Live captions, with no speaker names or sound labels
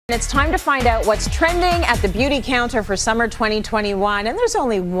It's time to find out what's trending at the beauty counter for summer 2021. And there's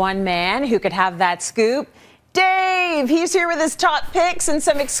only one man who could have that scoop. Dave, he's here with his top picks and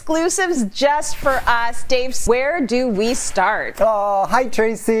some exclusives just for us. Dave, where do we start? Oh, hi,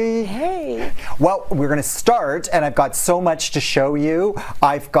 Tracy. Hey. Well, we're going to start, and I've got so much to show you.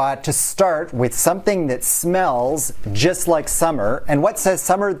 I've got to start with something that smells just like summer. And what says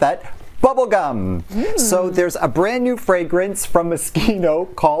summer? That bubblegum. So there's a brand new fragrance from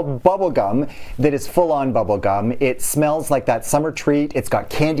Moschino called Bubblegum that is full-on bubblegum. It smells like that summer treat. It's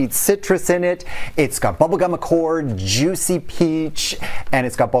got candied citrus in it. It's got bubblegum accord, juicy peach, and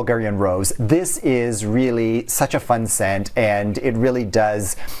it's got Bulgarian rose. This is really such a fun scent, and it really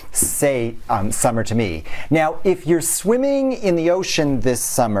does say summer to me. Now, if you're swimming in the ocean this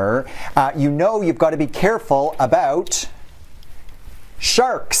summer, you know you've got to be careful about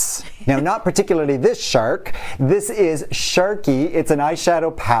sharks. Now, not particularly this shark. This is Sharky. It's an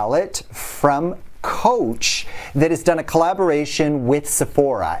eyeshadow palette from Coach that has done a collaboration with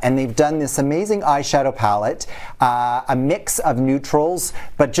Sephora, and they've done this amazing eyeshadow palette, a mix of neutrals,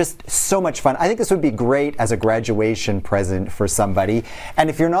 but just so much fun. I think this would be great as a graduation present for somebody.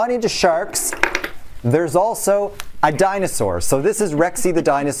 And if you're not into sharks, there's also a dinosaur. So this is Rexy the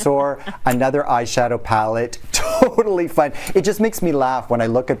dinosaur, another eyeshadow palette. Totally fun. It just makes me laugh when I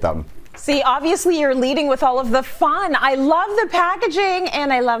look at them. See, obviously you're leading with all of the fun. I love the packaging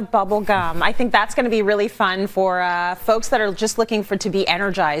and I love bubble gum. I think that's going to be really fun for folks that are just looking to be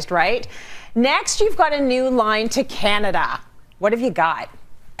energized, right? Next, you've got a new line to Canada. What have you got?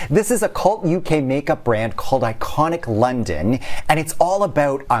 This is a cult UK makeup brand called Iconic London, and it's all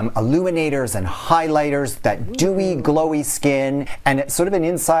about illuminators and highlighters, that dewy, glowy skin. And it's sort of an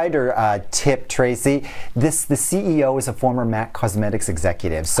insider tip, Tracy. The CEO is a former MAC Cosmetics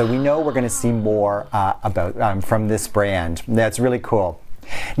executive, so we know we're going to see more about from this brand. That's really cool.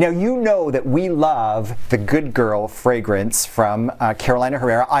 Now, you know that we love the Good Girl fragrance from Carolina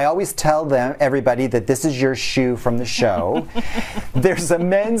Herrera. I always tell everybody that this is your shoe from the show. There's a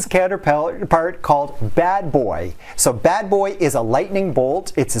men's counterpart called Bad Boy. So Bad Boy is a lightning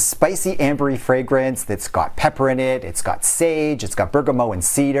bolt. It's a spicy ambery fragrance that's got pepper in it. It's got sage. It's got bergamot and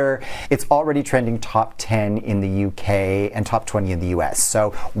cedar. It's already trending top 10 in the UK and top 20 in the US.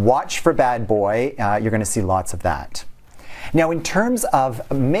 So watch for Bad Boy. You're going to see lots of that. Now, in terms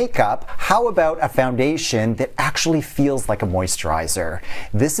of makeup, how about a foundation that actually feels like a moisturizer?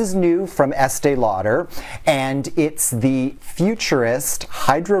 This is new from Estee Lauder, and it's the Futurist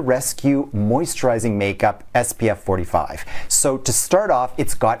Hydra Rescue Moisturizing Makeup SPF 45. So to start off,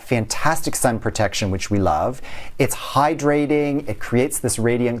 it's got fantastic sun protection, which we love. It's hydrating, it creates this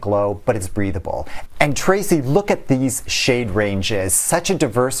radiant glow, but it's breathable. And Tracy, look at these shade ranges. Such a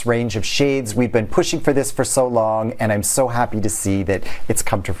diverse range of shades. We've been pushing for this for so long, and I'm so happy to see that it's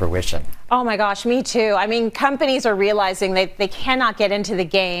come to fruition. Oh my gosh, me too. I mean, companies are realizing that they cannot get into the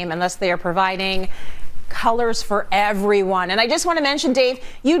game unless they are providing colors for everyone. And I just want to mention, Dave,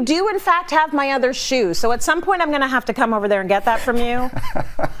 you do in fact have my other shoe. So at some point I'm going to have to come over there and get that from you.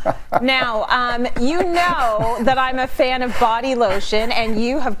 Now, you know that I'm a fan of body lotion, and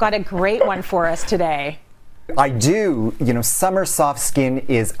you have got a great one for us today. I do. You know, summer soft skin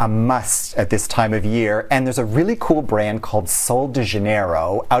is a must at this time of year, and there's a really cool brand called Sol de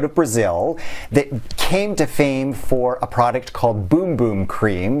Janeiro out of Brazil that came to fame for a product called Boom Boom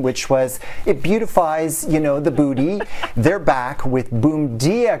Cream, which was, it beautifies, you know, the booty. They're back with Boom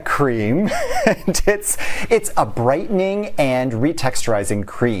Dia Cream, and it's a brightening and retexturizing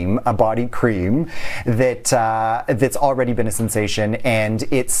cream, a body cream that's already been a sensation, and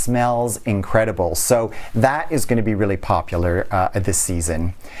it smells incredible. So that is going to be really popular this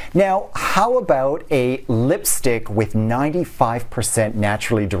season. Now, how about a lipstick with 95%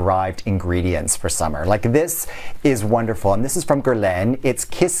 naturally derived ingredients for summer? Like, this is wonderful, and this is from Guerlain. It's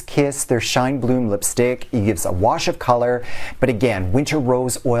Kiss Kiss, their Shine Bloom lipstick. It gives a wash of color, but again, winter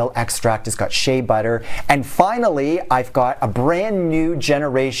rose oil extract. It's got shea butter. And finally, I've got a brand new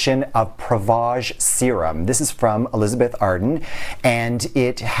generation of Provage serum. This is from Elizabeth Arden, and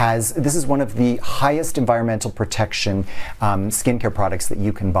this is one of the highest environmental protection skincare products that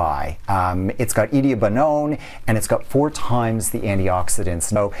you can buy. It's got Idiobanone, and it's got 4 times the antioxidants.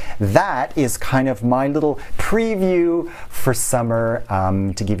 So that is kind of my little preview for summer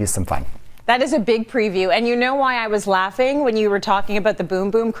to give you some fun. That is a big preview. And you know why I was laughing when you were talking about the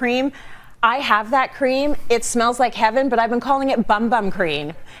Boom Boom Cream? I have that cream. It smells like heaven, but I've been calling it Bum Bum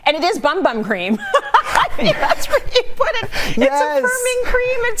Cream. And it is Bum Bum Cream. I think that's where you put it. Yes. It's a firming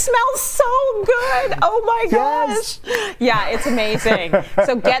cream. It smells so good. Oh my gosh. Yes. Yeah, it's amazing.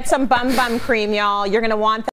 So get some Bum Bum Cream, y'all. You're going to want that.